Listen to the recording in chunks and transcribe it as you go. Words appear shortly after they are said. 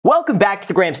Welcome back to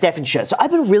the Graham Stephan Show. So I've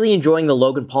been really enjoying the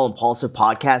Logan, Paul, and Paulso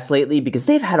podcast lately because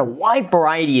they've had a wide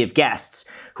variety of guests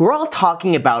who are all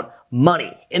talking about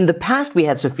money. In the past, we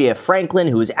had Sophia Franklin,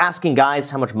 who was asking guys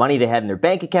how much money they had in their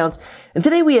bank accounts. And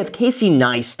today we have Casey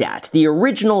Neistat, the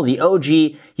original, the OG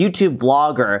YouTube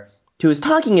vlogger, who is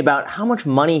talking about how much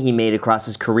money he made across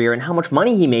his career and how much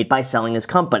money he made by selling his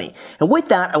company. And with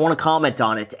that, I want to comment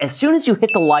on it. As soon as you hit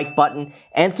the like button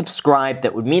and subscribe,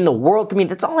 that would mean the world to me.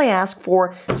 That's all I ask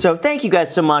for. So thank you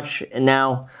guys so much. And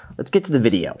now let's get to the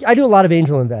video. I do a lot of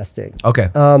angel investing.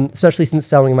 Okay. Especially since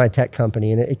selling my tech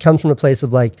company. And it comes from a place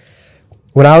of like,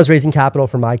 when I was raising capital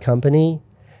for my company,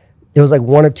 it was like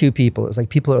one of two people. It was like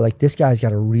people are like, this guy's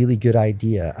got a really good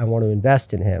idea. I want to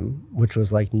invest in him, which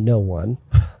was like no one.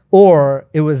 Or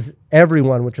it was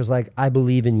everyone, which was like, I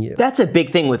believe in you. That's a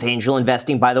big thing with angel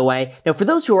investing, by the way. Now, for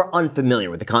those who are unfamiliar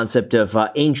with the concept of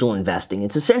angel investing,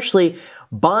 it's essentially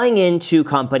buying into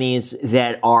companies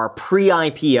that are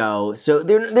pre-IPO. So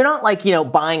they're not like, you know,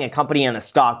 buying a company on a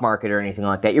stock market or anything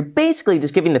like that. You're basically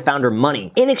just giving the founder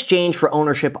money in exchange for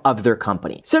ownership of their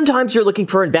company. Sometimes you're looking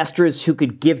for investors who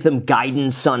could give them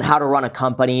guidance on how to run a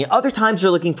company. Other times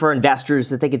you're looking for investors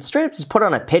that they could straight up just put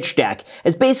on a pitch deck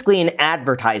as basically an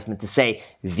advertisement to say,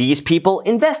 these people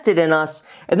invested in us.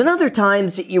 And then other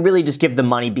times you really just give them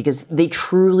money because they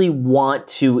truly want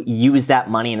to use that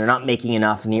money and they're not making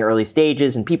enough in the early stages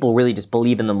and people really just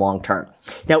believe in them long term.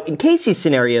 Now, in Casey's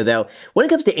scenario though, when it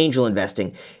comes to angel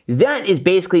investing, that is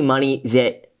basically money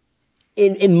that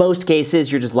in most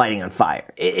cases, you're just lighting on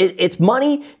fire. It's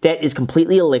money that is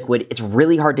completely illiquid. It's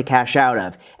really hard to cash out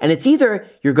of. And it's either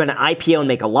you're going to IPO and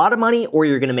make a lot of money or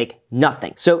you're going to make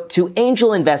nothing. So to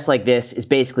angel invest like this is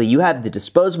basically you have the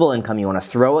disposable income you want to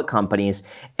throw at companies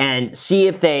and see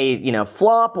if they, you know,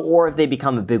 flop or if they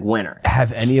become a big winner.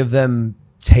 Have any of them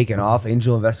taken off?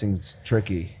 Angel investing is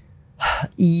tricky.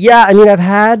 Yeah, I mean, I've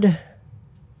had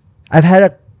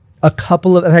a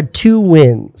couple of, I've had 2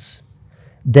 wins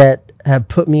that have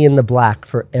put me in the black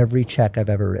for every check I've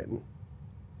ever written.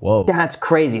 Whoa. That's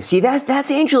crazy. See, that's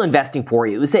angel investing for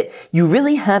you. Is that you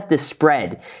really have to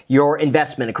spread your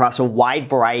investment across a wide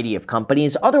variety of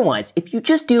companies. Otherwise, if you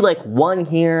just do like one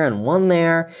here and one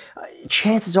there,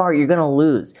 chances are you're going to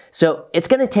lose. So it's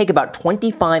going to take about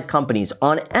 25 companies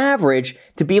on average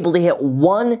to be able to hit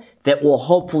one that will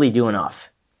hopefully do enough.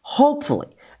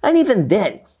 Hopefully. And even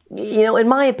then, you know, in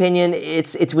my opinion,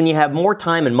 it's when you have more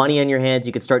time and money on your hands,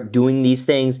 you can start doing these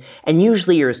things. And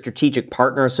usually you're a strategic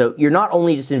partner, so you're not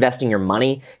only just investing your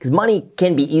money, because money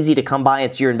can be easy to come by.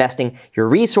 It's you're investing your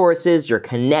resources, your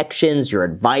connections, your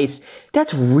advice.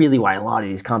 That's really why a lot of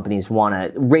these companies want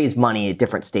to raise money at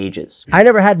different stages. I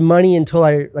never had money until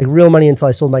real money until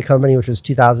I sold my company, which was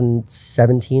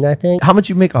 2017, I think. How much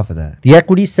you make off of that? The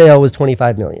equity sale was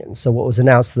 25 million. So what was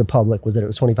announced to the public was that it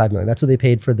was 25 million. That's what they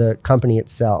paid for the company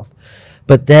itself.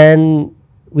 But then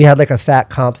we had like a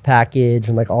fat comp package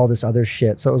and like all this other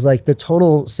shit. So it was like the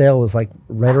total sale was like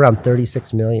right around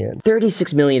 36 million.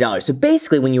 $36 million. So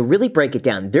basically when you really break it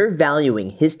down, they're valuing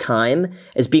his time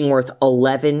as being worth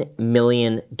 $11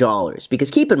 million. Because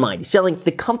keep in mind, he's selling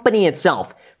the company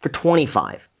itself for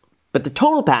 25. But the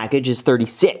total package is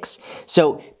 36.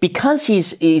 So because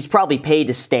he's probably paid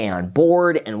to stay on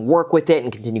board and work with it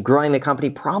and continue growing the company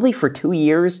probably for 2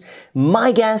 years,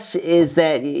 my guess is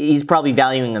that he's probably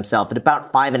valuing himself at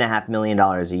about $5.5 million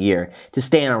a year to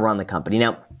stay on and run the company.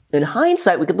 Now, in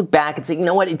hindsight, we could look back and say, you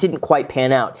know what, it didn't quite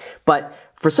pan out. But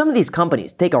for some of these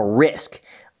companies, take a risk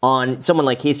on someone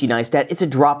like Casey Neistat, it's a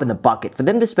drop in the bucket. For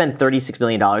them to spend $36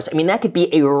 million, I mean, that could be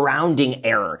a rounding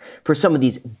error for some of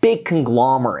these big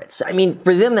conglomerates. I mean,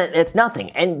 for them, that's nothing.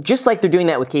 And just like they're doing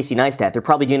that with Casey Neistat, they're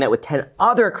probably doing that with 10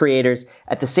 other creators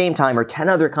at the same time, or 10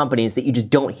 other companies that you just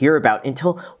don't hear about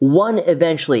until one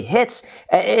eventually hits.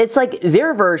 It's like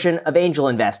their version of angel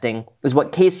investing is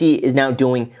what Casey is now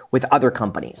doing with other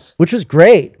companies. Which was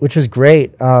great, like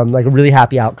a really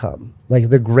happy outcome. Like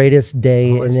the greatest day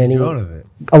in any. Of it?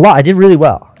 A lot. I did really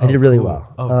well. I did really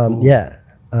well. Oh, cool. Yeah.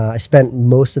 I spent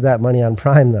most of that money on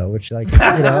Prime though, which like, you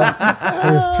know, so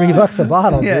it was $3 a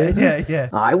bottle, dude. Yeah.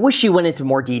 I wish you went into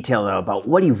more detail though about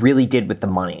what he really did with the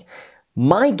money.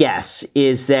 My guess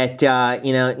is that,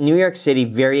 you know, New York City,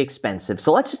 very expensive.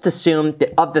 So let's just assume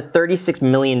that of the $36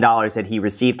 million that he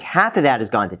received, half of that has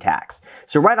gone to tax.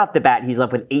 So right off the bat, he's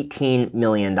left with $18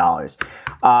 million.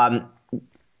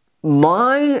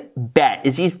 My bet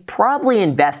is he's probably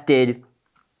invested,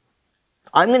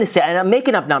 I'm going to say, and I'm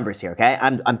making up numbers here, okay?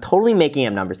 I'm totally making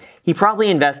up numbers. He probably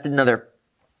invested another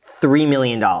 $3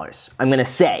 million. I'm going to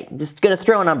say, I'm just going to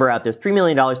throw a number out there, $3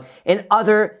 million in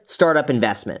other startup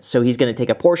investments. So he's going to take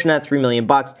a portion of that $3 million,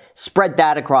 spread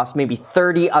that across maybe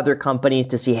 30 other companies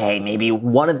to see, hey, maybe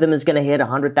one of them is going to hit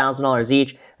 $100,000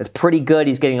 each. That's pretty good.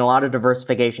 He's getting a lot of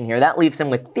diversification here. That leaves him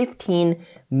with $15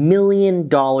 million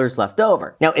left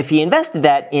over. Now, if he invested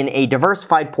that in a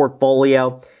diversified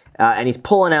portfolio, and he's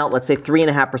pulling out, let's say,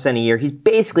 3.5% a year, he's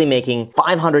basically making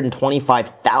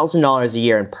 $525,000 a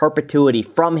year in perpetuity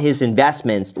from his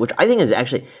investments, which I think is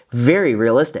actually very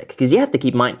realistic, because you have to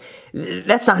keep in mind,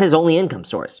 that's not his only income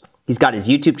source. He's got his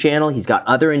YouTube channel, he's got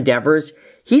other endeavors.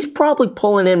 He's probably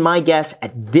pulling in, my guess,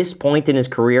 at this point in his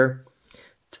career,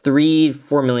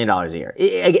 $3-4 million a year.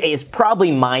 It's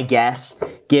probably my guess,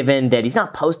 given that he's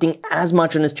not posting as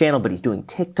much on his channel, but he's doing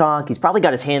TikTok. He's probably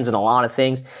got his hands in a lot of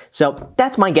things. So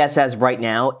that's my guess as of right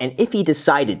now. And if he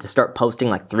decided to start posting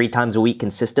like 3 times a week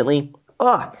consistently,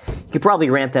 you could probably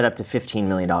ramp that up to $15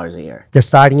 million a year.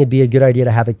 Deciding it'd be a good idea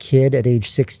to have a kid at age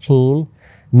 16,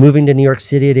 moving to New York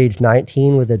City at age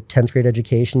 19 with a 10th grade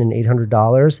education and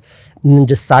 $800, and then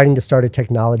deciding to start a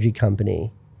technology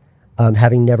company.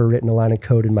 Having never written a line of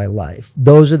code in my life.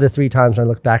 Those are the 3 times when I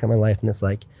look back at my life and it's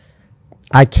like,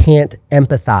 I can't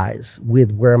empathize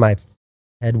with where my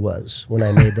head was when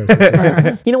I made those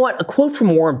decisions. You know what? A quote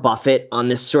from Warren Buffett on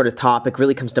this sort of topic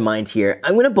really comes to mind here.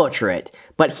 I'm going to butcher it,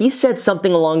 but he said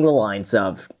something along the lines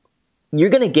of, you're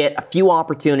going to get a few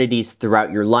opportunities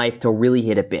throughout your life to really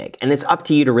hit it big. And it's up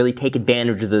to you to really take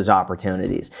advantage of those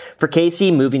opportunities. For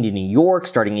Casey, moving to New York,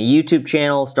 starting a YouTube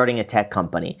channel, starting a tech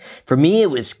company. For me,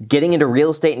 it was getting into real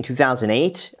estate in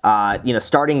 2008,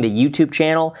 starting the YouTube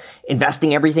channel,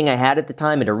 investing everything I had at the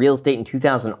time into real estate in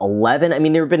 2011. I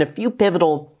mean, there have been a few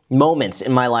pivotal moments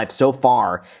in my life so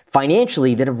far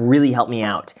financially that have really helped me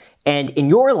out. And in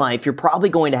your life, you're probably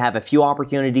going to have a few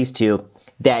opportunities too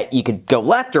that you could go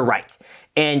left or right.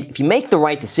 And if you make the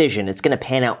right decision, it's going to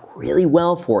pan out really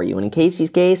well for you. And in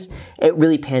Casey's case, it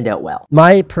really panned out well.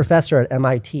 My professor at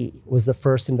MIT was the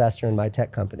first investor in my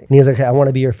tech company. And he was like, hey, I want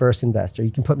to be your first investor. You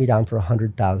can put me down for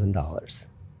 $100,000.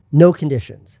 No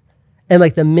conditions. And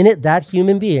like the minute that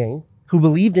human being who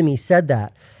believed in me said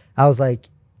that, I was like,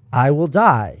 I will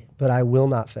die, but I will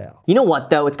not fail. You know what,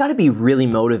 though? It's got to be really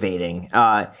motivating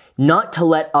not to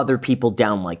let other people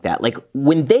down like that. Like,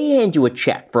 when they hand you a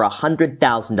check for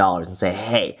 $100,000 and say,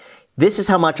 hey, this is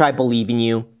how much I believe in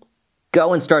you,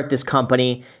 go and start this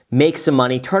company, make some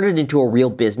money, turn it into a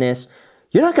real business,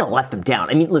 you're not going to let them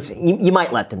down. I mean, listen, you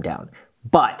might let them down,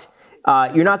 but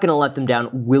you're not going to let them down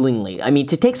willingly. I mean,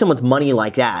 to take someone's money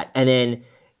like that and then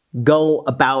go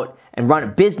about and run a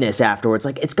business afterwards,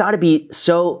 like, it's got to be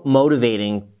so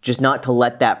motivating just not to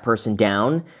let that person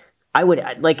down. I would,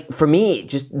 like, for me,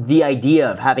 just the idea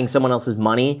of having someone else's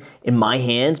money in my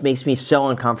hands makes me so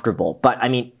uncomfortable. But I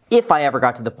mean, if I ever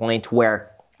got to the point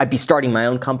where I'd be starting my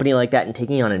own company like that and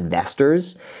taking on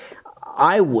investors,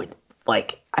 I would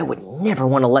never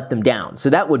want to let them down. So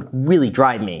that would really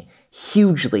drive me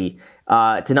hugely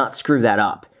to not screw that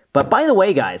up. But by the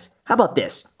way, guys, how about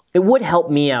this? It would help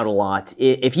me out a lot.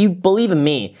 If you believe in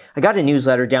me, I got a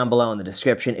newsletter down below in the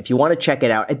description. If you want to check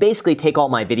it out, I basically take all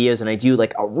my videos and I do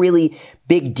like a really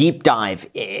big deep dive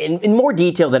in more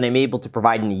detail than I'm able to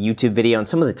provide in a YouTube video on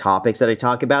some of the topics that I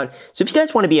talk about. So if you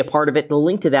guys want to be a part of it, the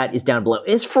link to that is down below.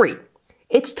 It's free.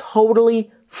 It's totally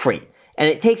free. And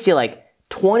it takes you like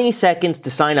 20 seconds to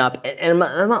sign up, and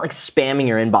I'm not like spamming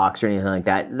your inbox or anything like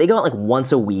that. They go out like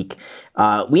once a week.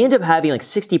 We end up having like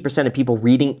 60% of people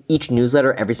reading each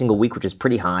newsletter every single week, which is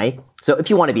pretty high. So if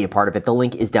you want to be a part of it, the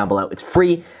link is down below. It's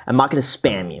free. I'm not going to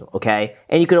spam you, okay?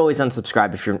 And you could always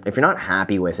unsubscribe if you're not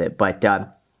happy with it. But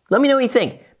let me know what you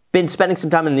think. Been spending some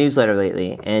time in the newsletter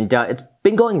lately, and it's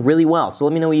been going really well. So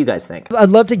let me know what you guys think. I'd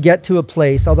love to get to a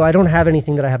place, although I don't have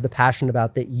anything that I have the passion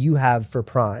about that you have for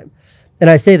Prime. And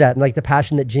I say that, and like the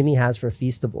passion that Jimmy has for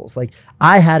Feastables. Like,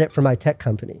 I had it for my tech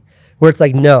company, where it's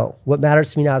like, no, what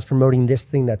matters to me now is promoting this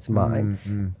thing that's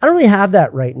mine. I don't really have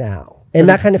that right now. And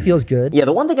that kind of feels good. Yeah,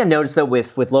 the one thing I've noticed, though,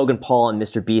 with Logan Paul and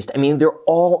Mr. Beast, I mean, they're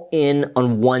all in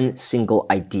on one single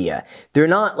idea. They're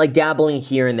not, like, dabbling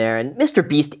here and there. And Mr.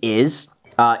 Beast is,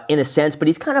 in a sense, but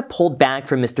he's kind of pulled back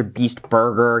from Mr. Beast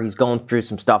Burger. He's going through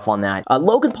some stuff on that.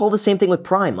 Logan Paul, the same thing with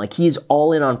Prime. Like, he's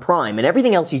all in on Prime, and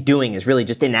everything else he's doing is really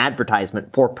just an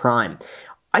advertisement for Prime.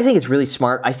 I think it's really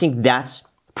smart. I think that's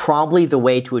probably the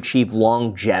way to achieve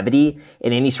longevity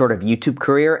in any sort of YouTube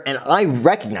career. And I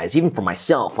recognize, even for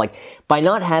myself, like, by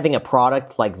not having a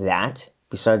product like that,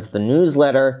 besides the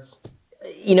newsletter,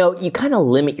 you know, you kind of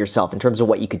limit yourself in terms of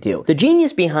what you could do. The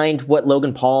genius behind what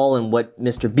Logan Paul and what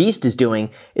Mr. Beast is doing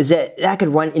is that that could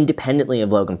run independently of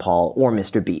Logan Paul or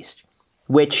Mr. Beast.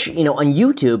 which, you know, on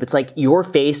YouTube, it's like your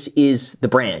face is the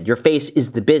brand, your face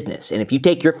is the business. And if you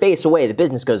take your face away, the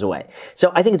business goes away.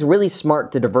 So I think it's really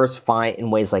smart to diversify in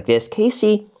ways like this.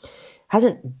 Casey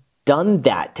hasn't done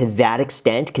that to that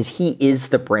extent because he is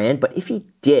the brand, but if he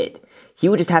did, he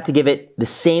would just have to give it the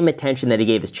same attention that he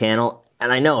gave his channel,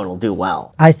 and I know it'll do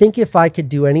well. I think if I could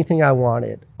do anything I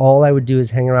wanted, all I would do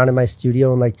is hang around in my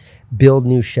studio and like build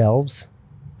new shelves,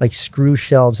 like screw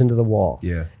shelves into the wall.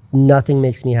 Yeah. Nothing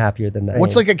makes me happier than that.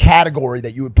 What's like a category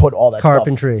that you would put all that stuff?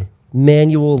 Carpentry,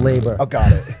 manual labor. Oh,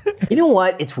 got it. You know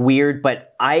what? It's weird,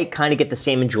 but I kind of get the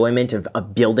same enjoyment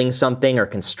of building something or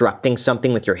constructing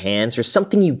something with your hands. There's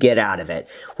something you get out of it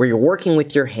where you're working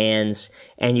with your hands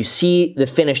and you see the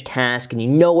finished task and you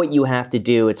know what you have to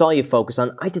do. It's all you focus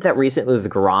on. I did that recently with the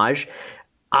garage.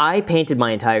 I painted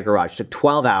my entire garage. It took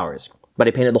 12 hours, but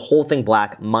I painted the whole thing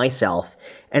black myself.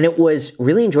 And it was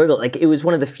really enjoyable. Like, it was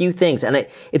one of the few things. And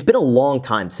it's been a long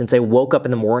time since I woke up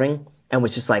in the morning and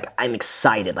was just like, I'm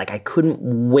excited. Like, I couldn't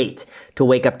wait to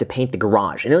wake up to paint the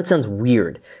garage. I know it sounds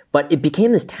weird, but it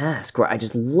became this task where I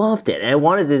just loved it. And I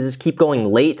wanted to just keep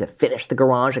going late to finish the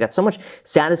garage. I got so much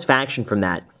satisfaction from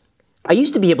that. I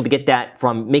used to be able to get that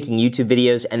from making YouTube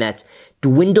videos, and that's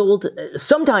dwindled.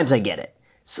 Sometimes I get it.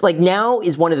 So, like, now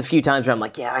is one of the few times where I'm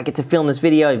like, yeah, I get to film this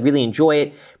video. I really enjoy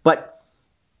it. But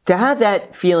to have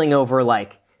that feeling over,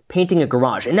 like, painting a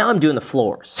garage, and now I'm doing the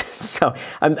floors. So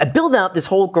I build out this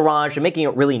whole garage, I'm making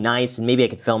it really nice, and maybe I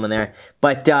could film in there.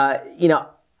 But, you know,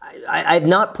 I've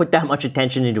not put that much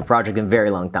attention into a project in a very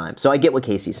long time. So I get what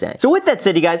Casey's saying. So with that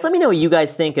said, you guys, let me know what you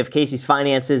guys think of Casey's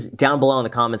finances down below in the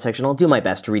comment section. I'll do my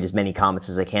best to read as many comments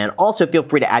as I can. Also, feel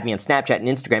free to add me on Snapchat and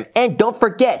Instagram. And don't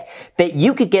forget that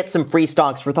you could get some free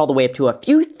stocks worth all the way up to a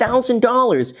few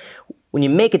 $1,000s when you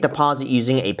make a deposit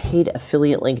using a paid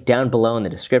affiliate link down below in the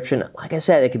description. Like I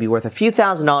said, it could be worth a few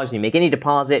 $1,000s when you make any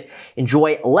deposit.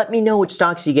 Enjoy. Let me know which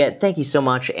stocks you get. Thank you so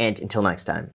much, and until next time.